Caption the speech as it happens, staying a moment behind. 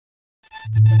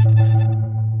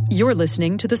You're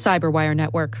listening to the Cyberwire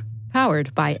Network,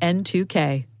 powered by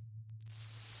N2K.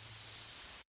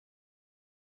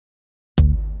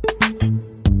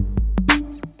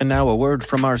 And now a word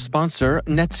from our sponsor,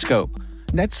 Netskope.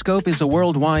 Netskope is a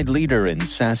worldwide leader in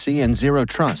SASE and Zero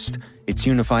Trust. Its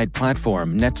unified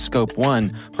platform, Netskope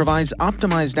One, provides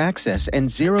optimized access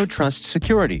and Zero Trust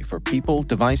security for people,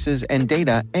 devices, and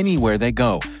data anywhere they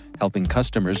go, helping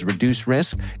customers reduce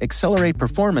risk, accelerate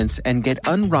performance, and get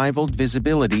unrivaled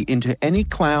visibility into any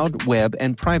cloud, web,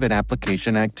 and private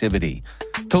application activity.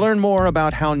 To learn more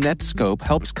about how Netskope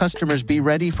helps customers be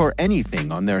ready for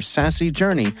anything on their SASE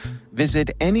journey, visit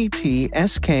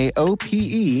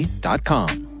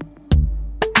netskope.com.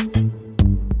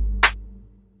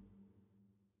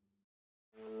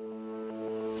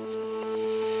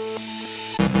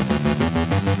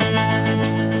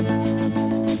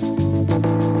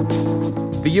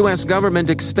 The U.S. government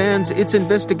expands its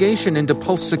investigation into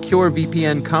Pulse Secure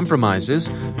VPN compromises.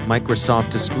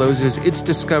 Microsoft discloses its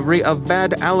discovery of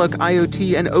bad ALOC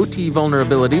IoT and OT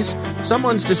vulnerabilities.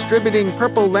 Someone's distributing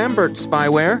Purple Lambert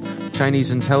spyware.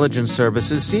 Chinese intelligence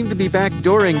services seem to be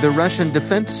backdooring the Russian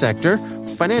defense sector.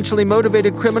 Financially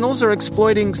motivated criminals are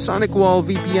exploiting SonicWall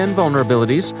VPN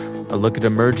vulnerabilities. A look at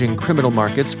emerging criminal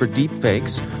markets for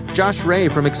deepfakes. Josh Ray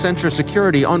from Accenture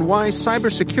Security on why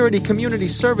cybersecurity community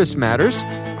service matters.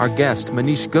 Our guest,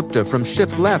 Manish Gupta from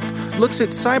Shift Left, looks at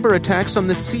cyber attacks on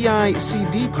the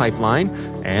CI/CD pipeline.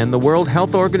 And the World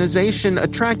Health Organization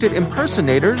attracted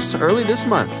impersonators early this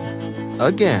month.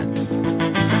 Again.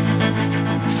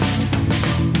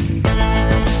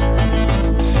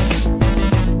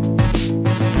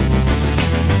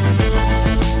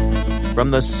 From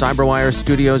the Cyberwire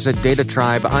studios at Data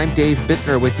Tribe, I'm Dave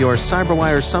Bittner with your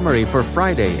Cyberwire summary for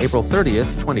Friday, April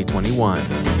 30th, 2021.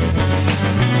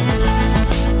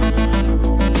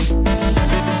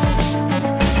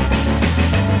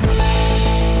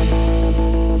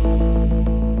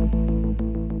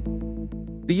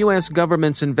 The U.S.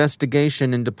 government's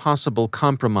investigation into possible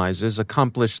compromises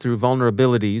accomplished through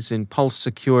vulnerabilities in Pulse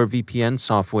Secure VPN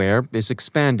software is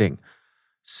expanding.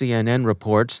 CNN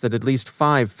reports that at least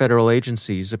 5 federal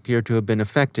agencies appear to have been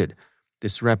affected.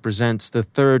 This represents the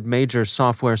third major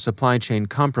software supply chain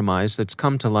compromise that's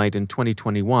come to light in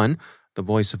 2021, the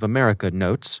Voice of America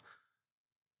notes.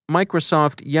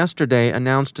 Microsoft yesterday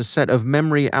announced a set of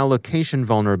memory allocation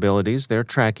vulnerabilities they're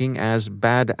tracking as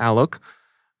bad ALOC.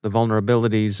 The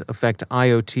vulnerabilities affect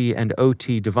IoT and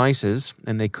OT devices,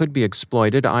 and they could be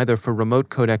exploited either for remote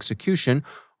code execution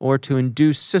or to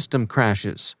induce system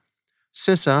crashes.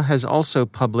 CISA has also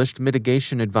published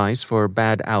mitigation advice for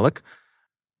bad ALOC.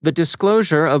 The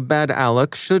disclosure of bad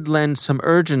ALOC should lend some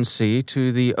urgency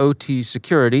to the OT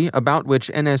security about which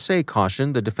NSA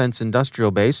cautioned the Defense Industrial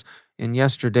Base in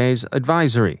yesterday's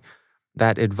advisory.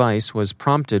 That advice was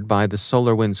prompted by the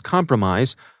SolarWinds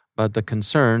compromise, but the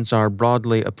concerns are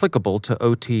broadly applicable to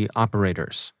OT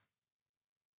operators.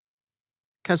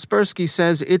 Kaspersky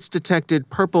says it's detected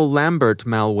Purple Lambert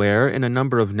malware in a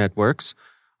number of networks.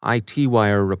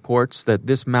 ITwire reports that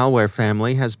this malware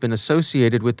family has been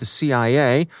associated with the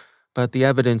CIA, but the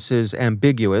evidence is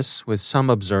ambiguous, with some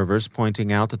observers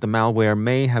pointing out that the malware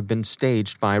may have been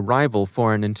staged by rival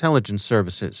foreign intelligence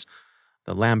services.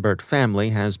 The Lambert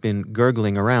family has been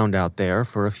gurgling around out there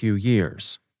for a few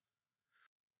years.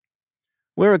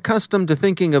 We're accustomed to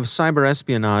thinking of cyber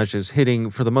espionage as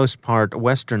hitting, for the most part,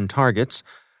 Western targets.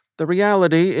 The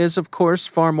reality is, of course,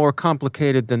 far more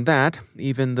complicated than that.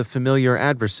 Even the familiar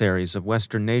adversaries of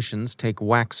Western nations take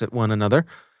whacks at one another.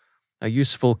 A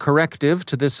useful corrective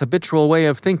to this habitual way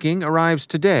of thinking arrives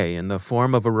today in the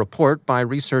form of a report by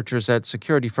researchers at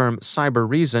security firm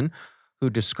Cybereason, who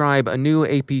describe a new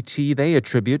APT they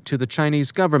attribute to the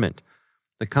Chinese government.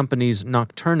 The company's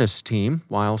Nocturnus team,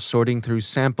 while sorting through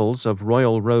samples of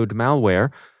Royal Road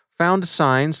malware, found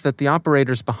signs that the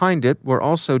operators behind it were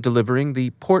also delivering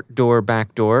the port door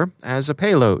backdoor as a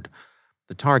payload.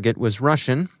 The target was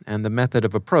Russian, and the method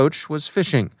of approach was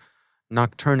phishing.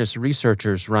 Nocturnus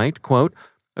researchers write, quote,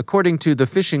 "According to the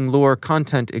phishing lore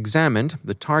content examined,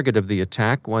 the target of the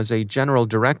attack was a general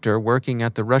director working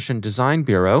at the Russian Design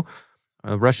Bureau,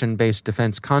 a Russian-based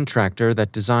defense contractor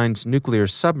that designs nuclear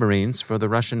submarines for the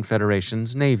Russian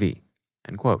Federation's Navy."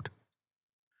 End quote.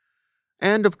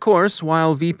 And, of course,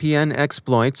 while VPN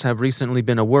exploits have recently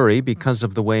been a worry because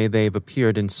of the way they've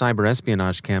appeared in cyber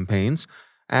espionage campaigns,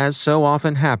 as so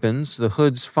often happens, the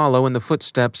hoods follow in the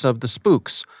footsteps of the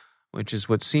spooks, which is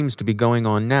what seems to be going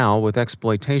on now with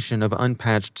exploitation of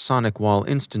unpatched SonicWall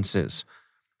instances.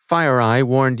 FireEye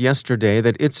warned yesterday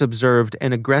that it's observed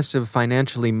an aggressive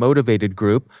financially motivated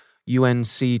group,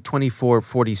 UNC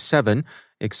 2447,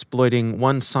 exploiting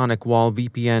one SonicWall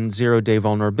VPN zero-day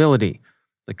vulnerability.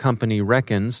 The company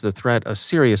reckons the threat a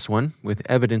serious one, with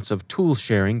evidence of tool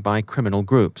sharing by criminal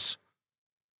groups.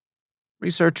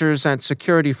 Researchers at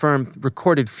security firm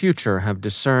Recorded Future have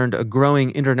discerned a growing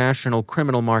international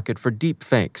criminal market for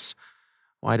deepfakes.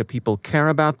 Why do people care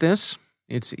about this?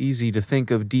 It's easy to think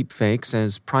of deepfakes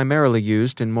as primarily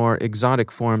used in more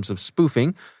exotic forms of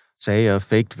spoofing, say a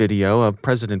faked video of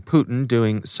President Putin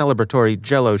doing celebratory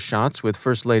Jell-O shots with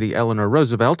First Lady Eleanor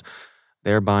Roosevelt,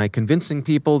 thereby convincing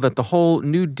people that the whole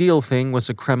New Deal thing was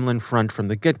a Kremlin front from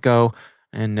the get-go,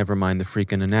 and never mind the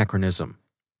freaking anachronism.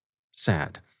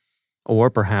 Sad.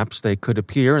 Or perhaps they could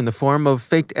appear in the form of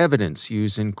faked evidence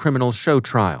used in criminal show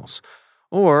trials.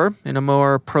 Or, in a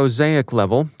more prosaic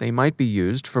level, they might be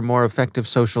used for more effective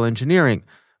social engineering,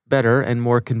 better and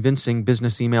more convincing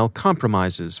business email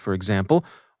compromises, for example,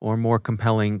 or more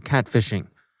compelling catfishing.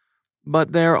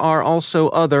 But there are also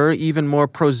other, even more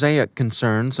prosaic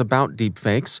concerns about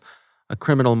deepfakes. A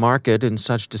criminal market in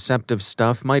such deceptive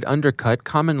stuff might undercut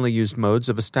commonly used modes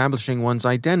of establishing one's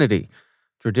identity.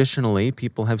 Traditionally,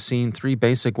 people have seen three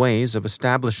basic ways of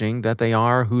establishing that they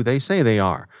are who they say they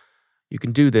are. You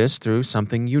can do this through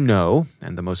something you know,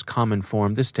 and the most common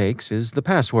form this takes is the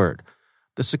password.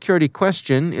 The security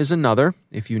question is another.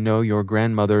 If you know your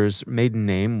grandmother's maiden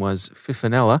name was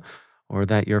Fifinella, or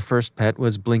that your first pet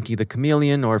was Blinky the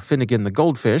Chameleon or Finnegan the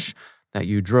Goldfish, that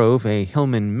you drove a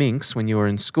Hillman Minx when you were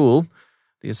in school,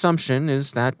 the assumption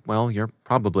is that, well, you're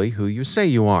probably who you say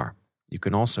you are. You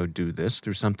can also do this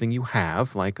through something you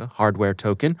have, like a hardware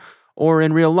token, or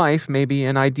in real life, maybe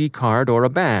an ID card or a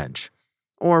badge.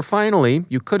 Or finally,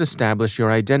 you could establish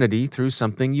your identity through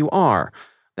something you are,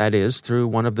 that is, through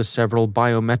one of the several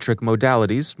biometric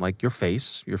modalities, like your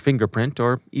face, your fingerprint,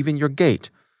 or even your gait.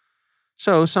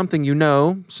 So something you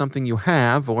know, something you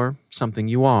have, or something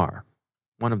you are.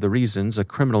 One of the reasons a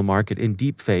criminal market in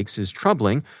deepfakes is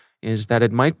troubling is that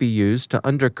it might be used to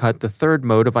undercut the third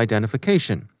mode of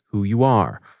identification, who you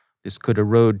are. This could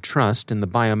erode trust in the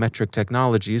biometric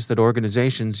technologies that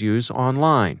organizations use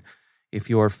online. If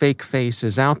your fake face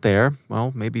is out there,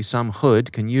 well, maybe some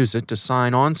hood can use it to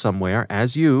sign on somewhere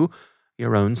as you,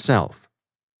 your own self.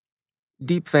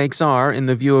 Deepfakes are, in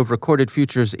the view of Recorded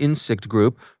Future's Insikt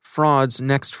Group, fraud's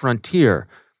next frontier.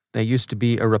 They used to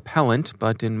be a repellent,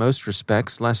 but in most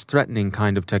respects less threatening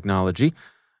kind of technology.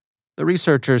 The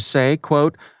researchers say,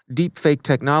 quote, deepfake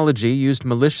technology used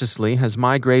maliciously has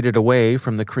migrated away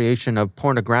from the creation of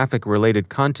pornographic-related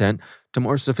content to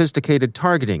more sophisticated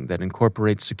targeting that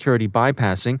incorporates security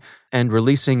bypassing and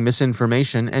releasing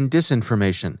misinformation and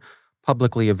disinformation.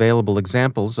 Publicly available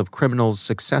examples of criminals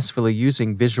successfully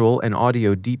using visual and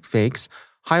audio deepfakes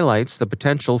highlights the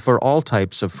potential for all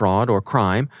types of fraud or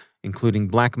crime, including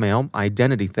blackmail,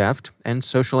 identity theft, and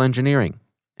social engineering.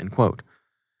 End quote.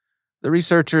 The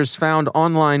researchers found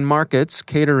online markets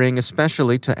catering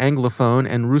especially to Anglophone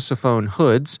and Russophone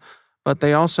hoods, but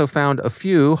they also found a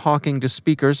few hawking to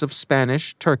speakers of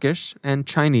Spanish, Turkish, and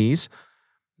Chinese.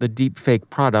 The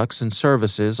deepfake products and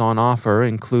services on offer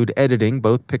include editing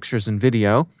both pictures and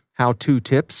video, how-to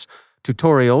tips,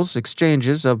 tutorials,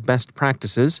 exchanges of best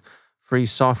practices, free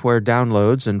software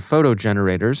downloads and photo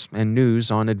generators, and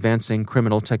news on advancing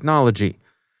criminal technology.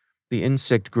 The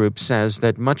Insikt Group says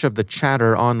that much of the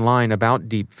chatter online about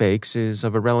deepfakes is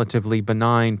of a relatively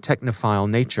benign technophile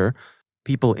nature.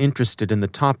 People interested in the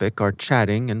topic are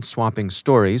chatting and swapping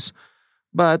stories.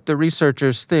 But the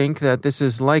researchers think that this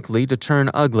is likely to turn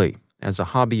ugly, as a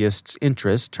hobbyist's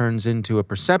interest turns into a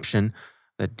perception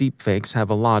that deepfakes have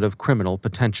a lot of criminal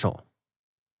potential.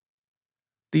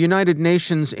 The United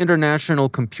Nations International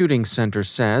Computing Center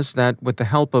says that with the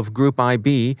help of Group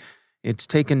IB, it's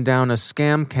taken down a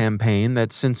scam campaign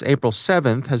that since April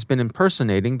 7th has been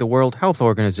impersonating the World Health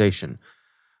Organization.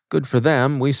 Good for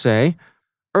them, we say.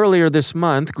 Earlier this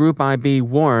month, Group IB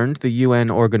warned the UN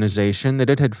organization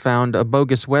that it had found a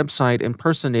bogus website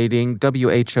impersonating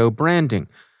WHO branding,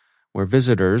 where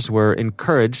visitors were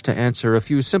encouraged to answer a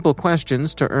few simple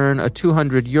questions to earn a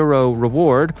 €200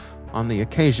 reward on the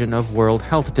occasion of World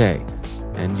Health Day.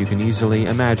 And you can easily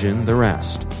imagine the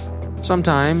rest.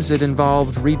 Sometimes it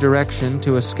involved redirection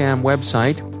to a scam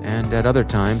website, and at other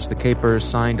times the capers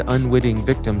signed unwitting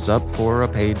victims up for a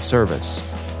paid service.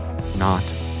 Not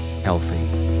healthy.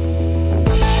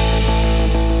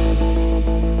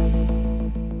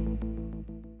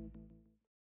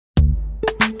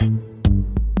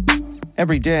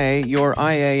 Every day, your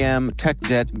IAM tech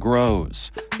debt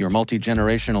grows. Your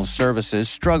multi-generational services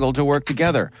struggle to work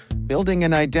together. Building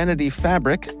an identity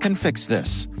fabric can fix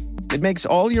this. It makes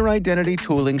all your identity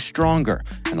tooling stronger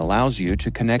and allows you to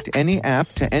connect any app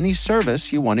to any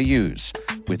service you want to use,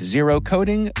 with zero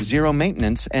coding, zero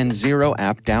maintenance, and zero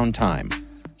app downtime.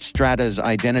 Strata's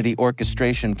identity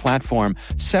orchestration platform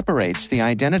separates the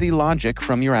identity logic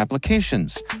from your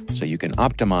applications, so you can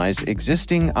optimize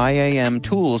existing IAM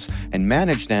tools and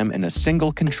manage them in a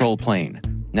single control plane.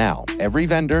 Now, every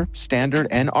vendor, standard,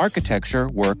 and architecture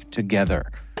work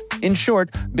together. In short,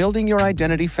 building your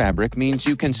identity fabric means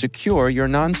you can secure your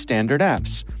non-standard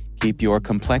apps, keep your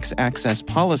complex access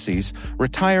policies,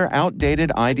 retire outdated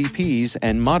IDPs,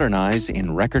 and modernize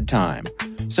in record time.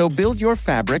 So build your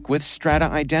fabric with Strata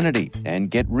Identity and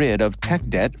get rid of tech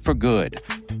debt for good.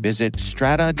 Visit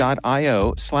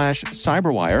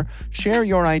strata.io/cyberwire, share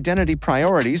your identity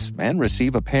priorities, and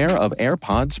receive a pair of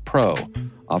AirPods Pro.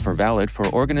 Offer valid for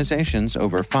organizations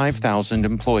over 5,000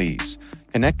 employees.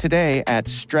 Connect today at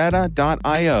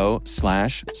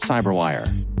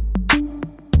strata.io/cyberwire.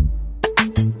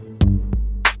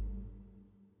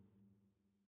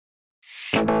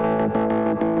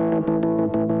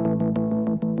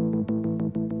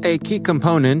 A key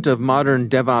component of modern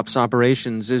DevOps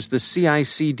operations is the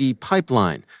CI/CD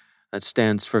pipeline. That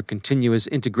stands for Continuous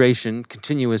Integration,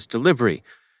 Continuous Delivery.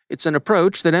 It's an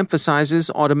approach that emphasizes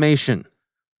automation.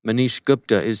 Manish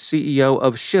Gupta is CEO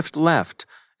of Shift Left,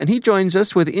 and he joins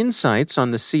us with insights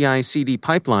on the CI/CD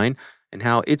pipeline and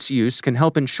how its use can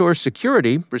help ensure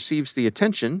security receives the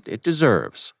attention it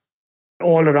deserves.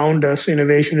 All around us,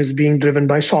 innovation is being driven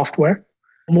by software.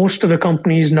 Most of the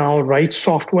companies now write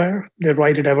software. They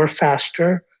write it ever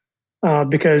faster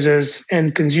because as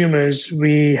end consumers,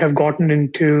 we have gotten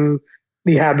into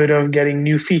the habit of getting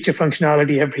new feature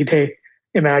functionality every day.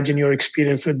 Imagine your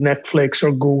experience with Netflix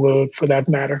or Google for that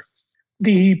matter.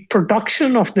 The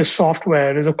production of this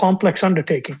software is a complex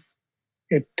undertaking.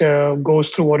 It goes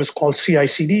through what is called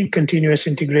CI/CD, continuous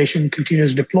integration,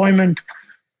 continuous deployment,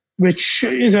 which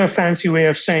is a fancy way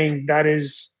of saying that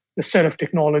is the set of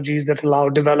technologies that allow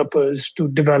developers to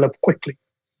develop quickly.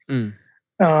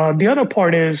 The other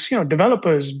part is,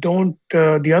 developers don't,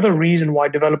 the other reason why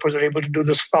developers are able to do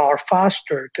this far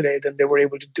faster today than they were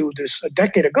able to do this a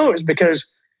decade ago is because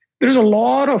there's a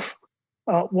lot of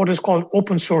what is called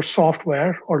open source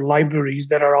software or libraries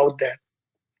that are out there.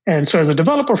 And so as a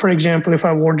developer, for example, if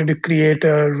I wanted to create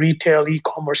a retail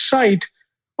e-commerce site,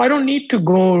 I don't need to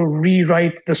go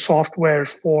rewrite the software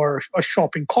for a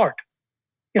shopping cart.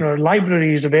 A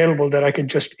library is available that I can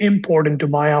just import into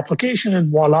my application and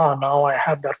voila, now I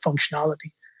have that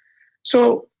functionality.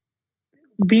 So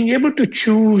being able to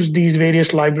choose these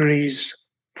various libraries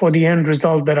for the end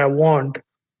result that I want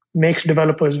makes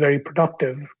developers very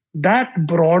productive. That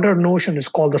broader notion is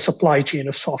called the supply chain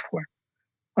of software,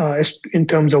 in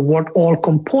terms of what all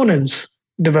components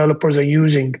developers are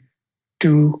using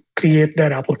to create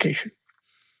that application.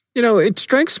 It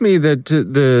strikes me that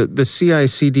the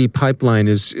CI/CD pipeline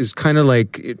is kind of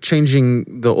like changing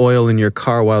the oil in your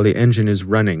car while the engine is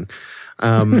running.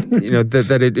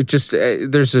 That it just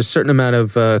there's a certain amount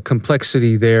of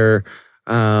complexity there,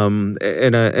 and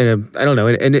I don't know.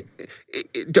 And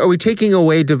are we taking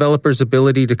away developers'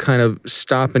 ability to kind of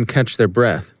stop and catch their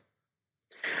breath?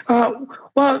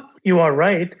 Well, you are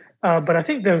right. But I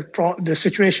think the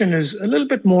situation is a little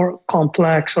bit more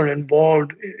complex or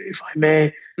involved, if I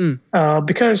may,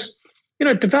 because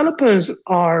developers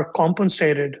are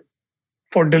compensated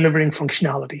for delivering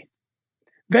functionality.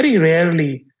 Very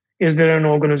rarely is there an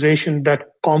organization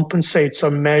that compensates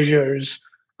or measures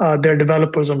their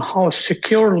developers on how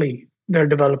securely they're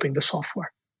developing the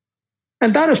software.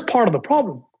 And that is part of the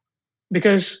problem,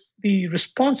 because the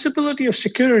responsibility of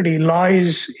security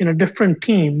lies in a different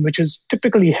team, which is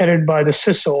typically headed by the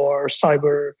CISO or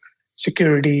cyber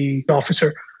security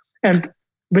officer. And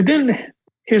within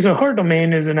his or her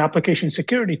domain is an application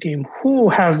security team who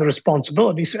has the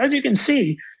responsibility. So as you can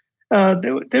see,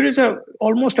 there is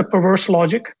almost a perverse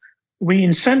logic. We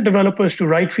incent developers to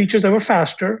write features ever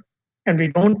faster, and we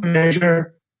don't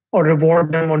measure or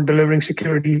reward them on delivering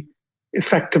security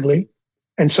effectively.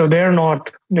 And so they're not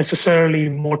necessarily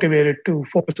motivated to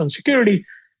focus on security.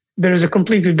 There is a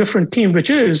completely different team, but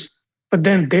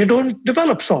then they don't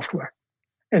develop software.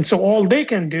 And so all they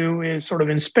can do is sort of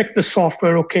inspect the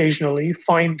software occasionally,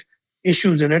 find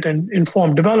issues in it, and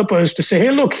inform developers to say,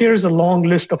 hey, look, here's a long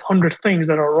list of 100 things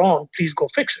that are wrong. Please go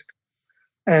fix it.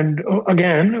 And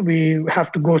again, we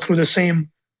have to go through the same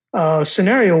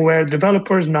scenario where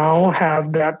developers now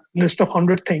have that list of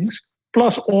 100 things,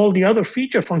 plus all the other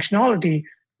feature functionality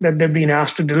that they've been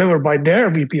asked to deliver by their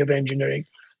VP of engineering.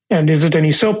 And is it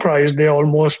any surprise they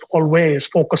almost always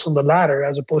focus on the latter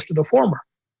as opposed to the former?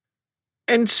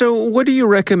 And so what do you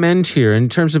recommend here in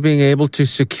terms of being able to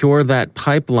secure that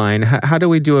pipeline? How do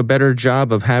we do a better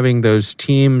job of having those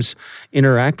teams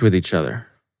interact with each other?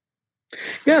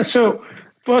 Yeah, so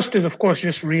first is, of course,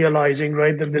 just realizing,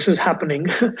 right, that this is happening,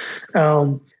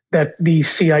 that the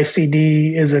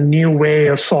CI/CD is a new way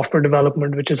of software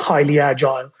development, which is highly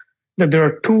agile, that there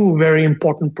are two very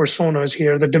important personas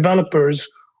here, the developers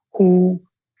who,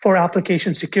 for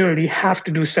application security, have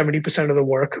to do 70% of the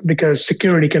work because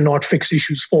security cannot fix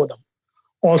issues for them.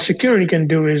 All security can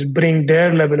do is bring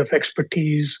their level of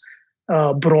expertise,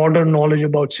 broader knowledge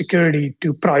about security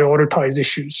to prioritize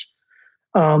issues.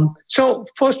 So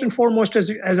first and foremost,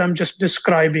 as I'm just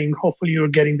describing, hopefully you're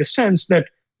getting the sense that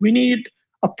we need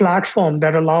a platform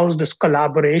that allows this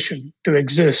collaboration to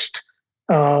exist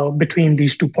between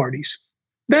these two parties.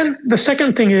 Then the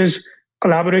second thing is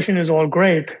collaboration is all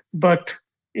great, but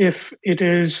if it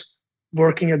is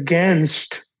working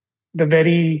against the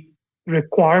very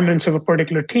requirements of a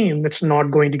particular team, that's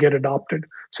not going to get adopted.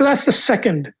 So that's the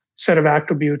second set of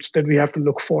attributes that we have to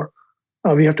look for.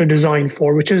 We have to design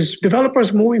for, which is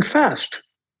developers moving fast.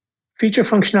 Feature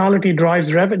functionality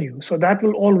drives revenue. So that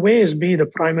will always be the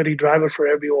primary driver for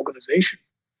every organization.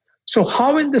 So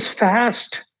how in this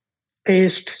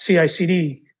fast-paced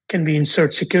CI/CD can we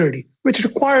insert security, which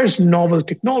requires novel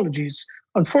technologies?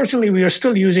 Unfortunately, we are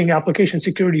still using application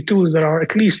security tools that are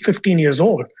at least 15 years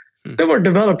old. They were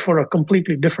developed for a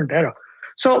completely different era.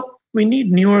 So we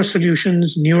need newer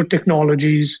solutions, newer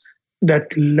technologies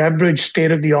that leverage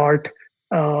state-of-the-art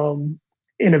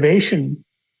innovation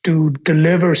to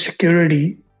deliver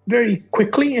security very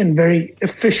quickly and very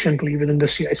efficiently within the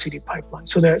CI/CD pipeline,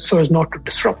 so as not to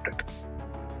disrupt it.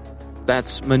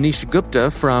 That's Manish Gupta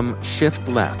from Shift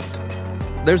Left.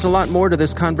 There's a lot more to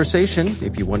this conversation.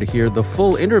 If you want to hear the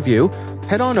full interview,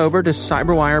 head on over to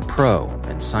CyberWire Pro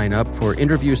and sign up for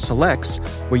Interview Selects,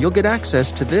 where you'll get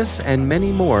access to this and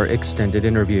many more extended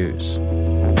interviews.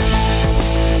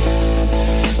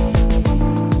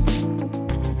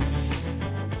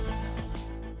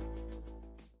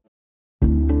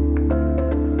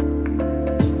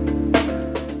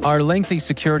 Are lengthy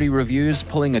security reviews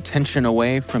pulling attention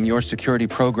away from your security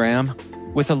program?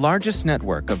 With the largest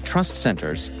network of trust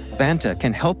centers, Vanta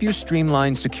can help you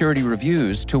streamline security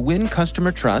reviews to win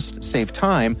customer trust, save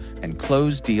time, and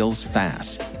close deals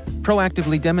fast.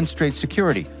 Proactively demonstrate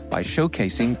security by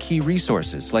showcasing key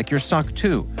resources like your SOC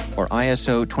 2 or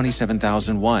ISO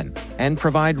 27001 and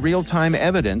provide real-time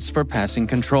evidence for passing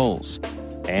controls.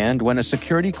 And when a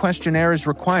security questionnaire is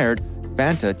required,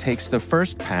 Vanta takes the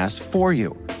first pass for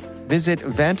you. Visit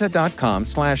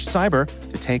vanta.com/cyber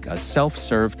to take a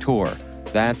self-serve tour.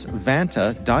 That's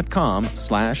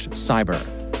vanta.com/cyber.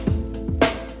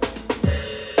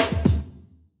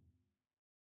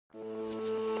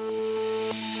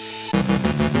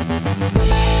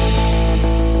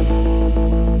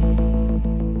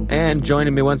 And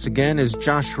joining me once again is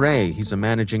Josh Ray. He's a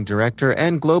managing director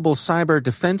and global cyber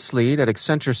defense lead at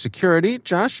Accenture Security.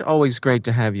 Josh, always great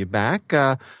to have you back.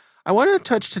 I want to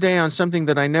touch today on something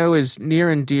that I know is near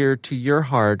and dear to your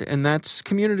heart, and that's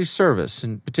community service,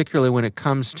 and particularly when it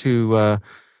comes to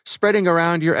spreading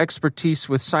around your expertise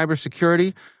with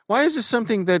cybersecurity. Why is this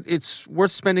something that it's worth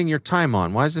spending your time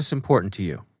on? Why is this important to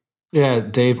you? Yeah,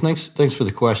 Dave, thanks for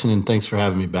the question, and thanks for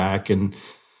having me back. And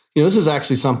this is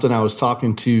actually something I was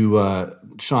talking to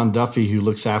Sean Duffy, who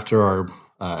looks after our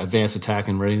advanced attack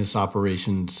and readiness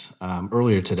operations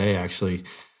earlier today, actually.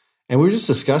 And we were just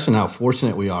discussing how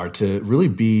fortunate we are to really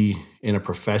be in a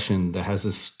profession that has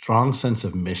a strong sense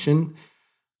of mission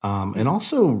and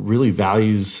also really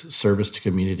values service to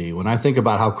community. When I think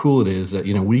about how cool it is that,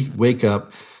 we wake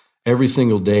up every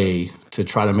single day to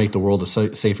try to make the world a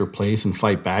safer place and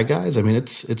fight bad guys. I mean,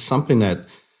 it's something that,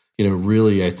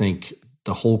 really, I think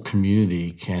the whole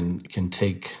community can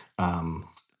take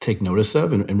notice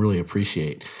of and really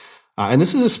appreciate. And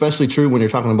this is especially true when you're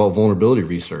talking about vulnerability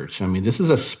research. I mean, this is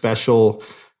a special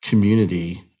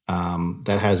community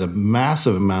that has a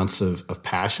massive amounts of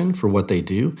passion for what they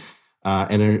do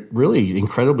and are really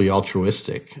incredibly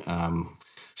altruistic.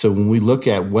 So when we look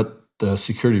at what the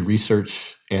security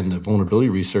research and the vulnerability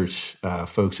research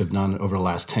folks have done over the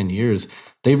last 10 years,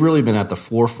 they've really been at the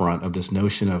forefront of this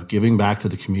notion of giving back to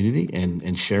the community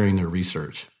and sharing their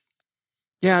research.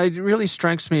 Yeah, it really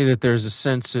strikes me that there's a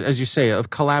sense, as you say, of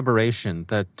collaboration,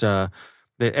 that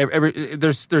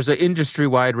there's an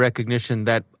industry-wide recognition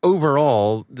that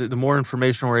overall, the more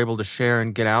information we're able to share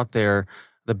and get out there,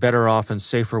 the better off and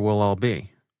safer we'll all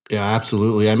be. Yeah,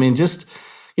 absolutely. I mean, just,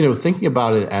 thinking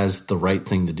about it as the right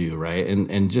thing to do, right?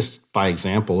 And just by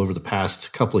example, over the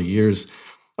past couple of years,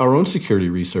 our own security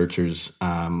researchers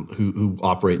who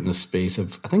operate in this space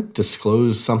have, I think,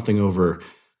 disclosed something over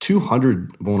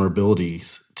 200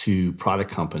 vulnerabilities to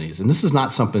product companies. And this is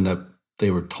not something that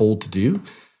they were told to do.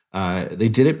 They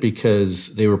did it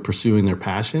because they were pursuing their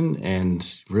passion and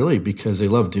really because they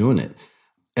love doing it.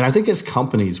 And I think as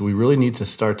companies, we really need to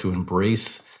start to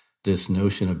embrace this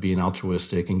notion of being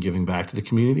altruistic and giving back to the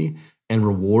community and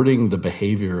rewarding the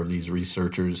behavior of these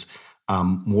researchers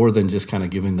more than just kind of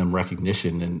giving them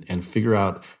recognition and figure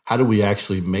out how do we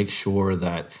actually make sure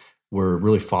that we're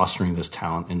really fostering this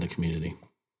talent in the community.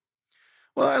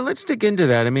 Well, let's dig into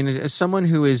that. I mean, as someone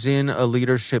who is in a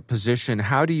leadership position,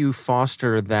 how do you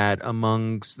foster that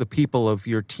amongst the people of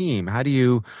your team? How do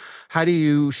you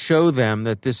show them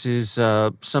that this is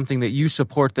something that you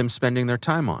support them spending their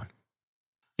time on?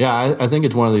 Yeah, I think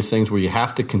it's one of these things where you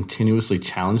have to continuously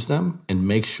challenge them and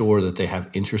make sure that they have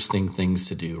interesting things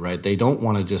to do, right? They don't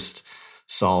want to just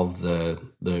solve the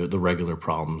regular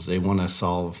problems. They want to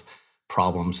solve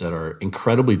problems that are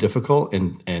incredibly difficult.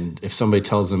 And if somebody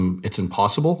tells them it's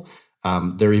impossible,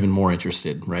 they're even more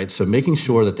interested, right? So making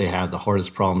sure that they have the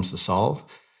hardest problems to solve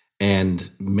and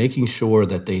making sure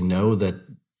that they know that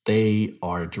they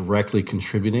are directly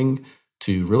contributing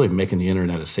to really making the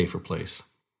internet a safer place.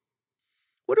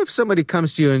 What if somebody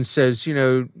comes to you and says,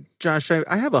 Josh,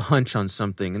 I have a hunch on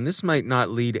something, and this might not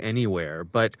lead anywhere,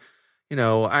 but,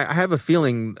 I have a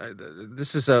feeling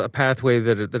this is a pathway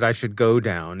that I should go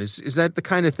down. Is that the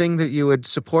kind of thing that you would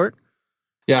support?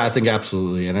 Yeah, I think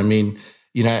absolutely. And I mean,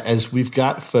 as we've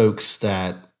got folks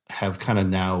that have kind of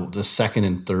now the second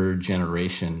and third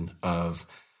generation of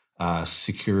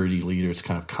security leaders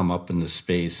kind of come up in this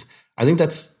space, I think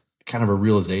that's kind of a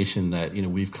realization that,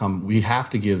 we have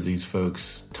to give these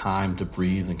folks time to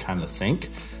breathe and kind of think,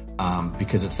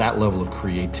 because it's that level of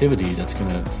creativity that's going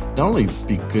to not only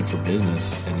be good for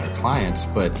business and their clients,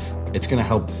 but it's going to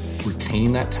help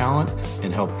retain that talent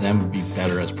and help them be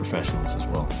better as professionals as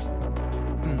well.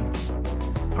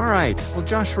 All right. Well,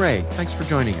 Josh Ray, thanks for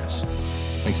joining us.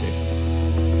 Thanks, Dave.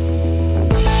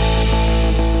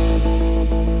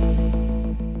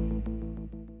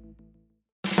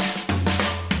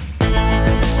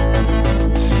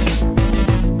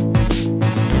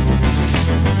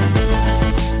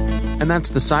 And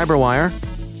that's the Cyberwire.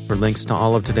 For links to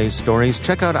all of today's stories,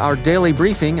 check out our daily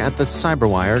briefing at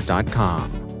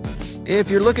thecyberwire.com. If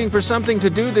you're looking for something to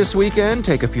do this weekend,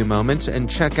 take a few moments and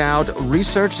check out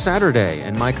Research Saturday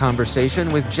and my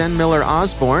conversation with Jen Miller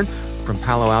Osborne from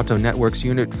Palo Alto Network's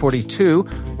Unit 42.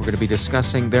 We're going to be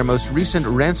discussing their most recent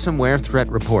ransomware threat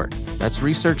report. That's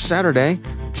Research Saturday.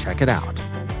 Check it out.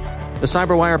 The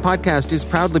Cyberwire podcast is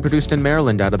proudly produced in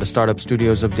Maryland out of the startup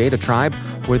studios of Data Tribe,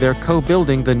 where they're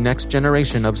co-building the next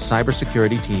generation of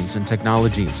cybersecurity teams and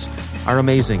technologies. Our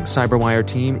amazing Cyberwire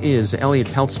team is Elliot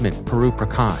Peltzman, Puru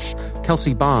Prakash,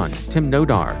 Kelsey Bond, Tim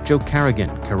Nodar, Joe Carrigan,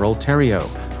 Carol Terrio,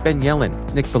 Ben Yellen,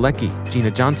 Nick Valecki,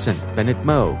 Gina Johnson, Bennett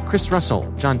Moe, Chris Russell,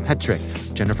 John Petrick,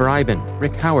 Jennifer Iben,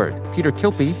 Rick Howard, Peter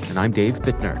Kilpie, and I'm Dave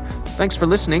Bittner. Thanks for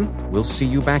listening. We'll see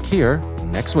you back here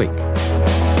next week.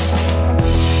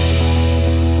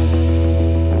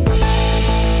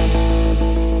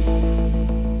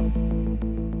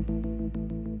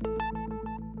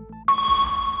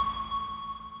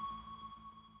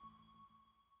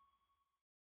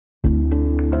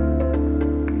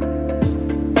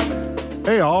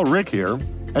 Hey all, Rick here.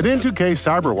 At N2K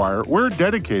Cyberwire, we're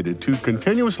dedicated to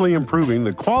continuously improving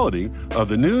the quality of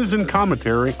the news and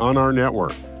commentary on our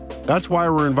network. That's why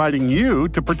we're inviting you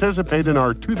to participate in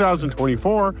our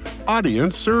 2024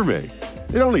 audience survey.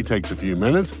 It only takes a few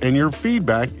minutes, and your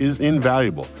feedback is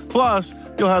invaluable. Plus,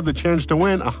 you'll have the chance to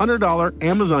win a $100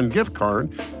 Amazon gift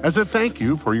card as a thank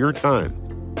you for your time.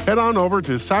 Head on over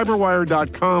to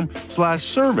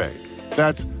cyberwire.com/survey.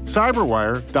 That's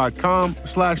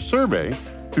cyberwire.com/survey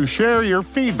to share your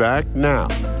feedback now.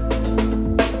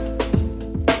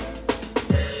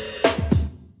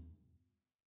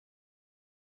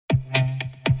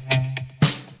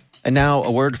 And now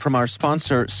a word from our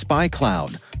sponsor,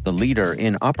 SpyCloud, the leader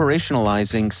in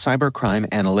operationalizing cybercrime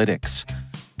analytics.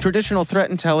 Traditional threat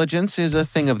intelligence is a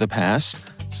thing of the past.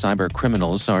 Cyber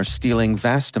criminals are stealing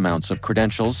vast amounts of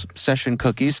credentials, session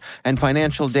cookies, and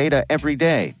financial data every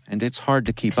day, and it's hard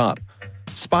to keep up.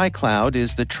 SpyCloud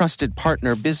is the trusted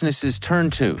partner businesses turn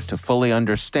to fully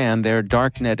understand their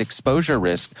darknet exposure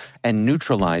risk and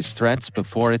neutralize threats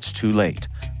before it's too late.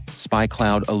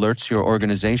 SpyCloud alerts your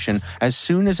organization as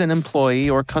soon as an employee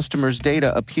or customer's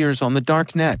data appears on the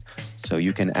darknet, so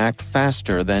you can act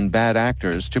faster than bad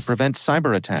actors to prevent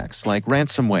cyber attacks like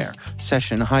ransomware,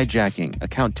 session hijacking,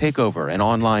 account takeover, and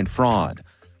online fraud.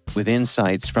 With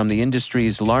insights from the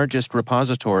industry's largest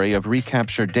repository of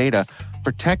recaptured data,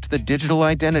 protect the digital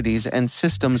identities and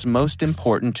systems most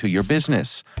important to your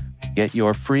business. Get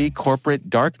your free corporate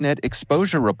darknet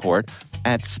exposure report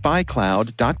at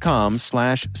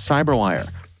spycloud.com/cyberwire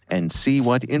and see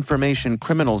what information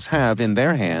criminals have in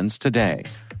their hands today.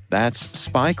 That's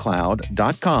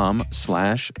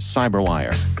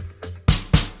spycloud.com/cyberwire.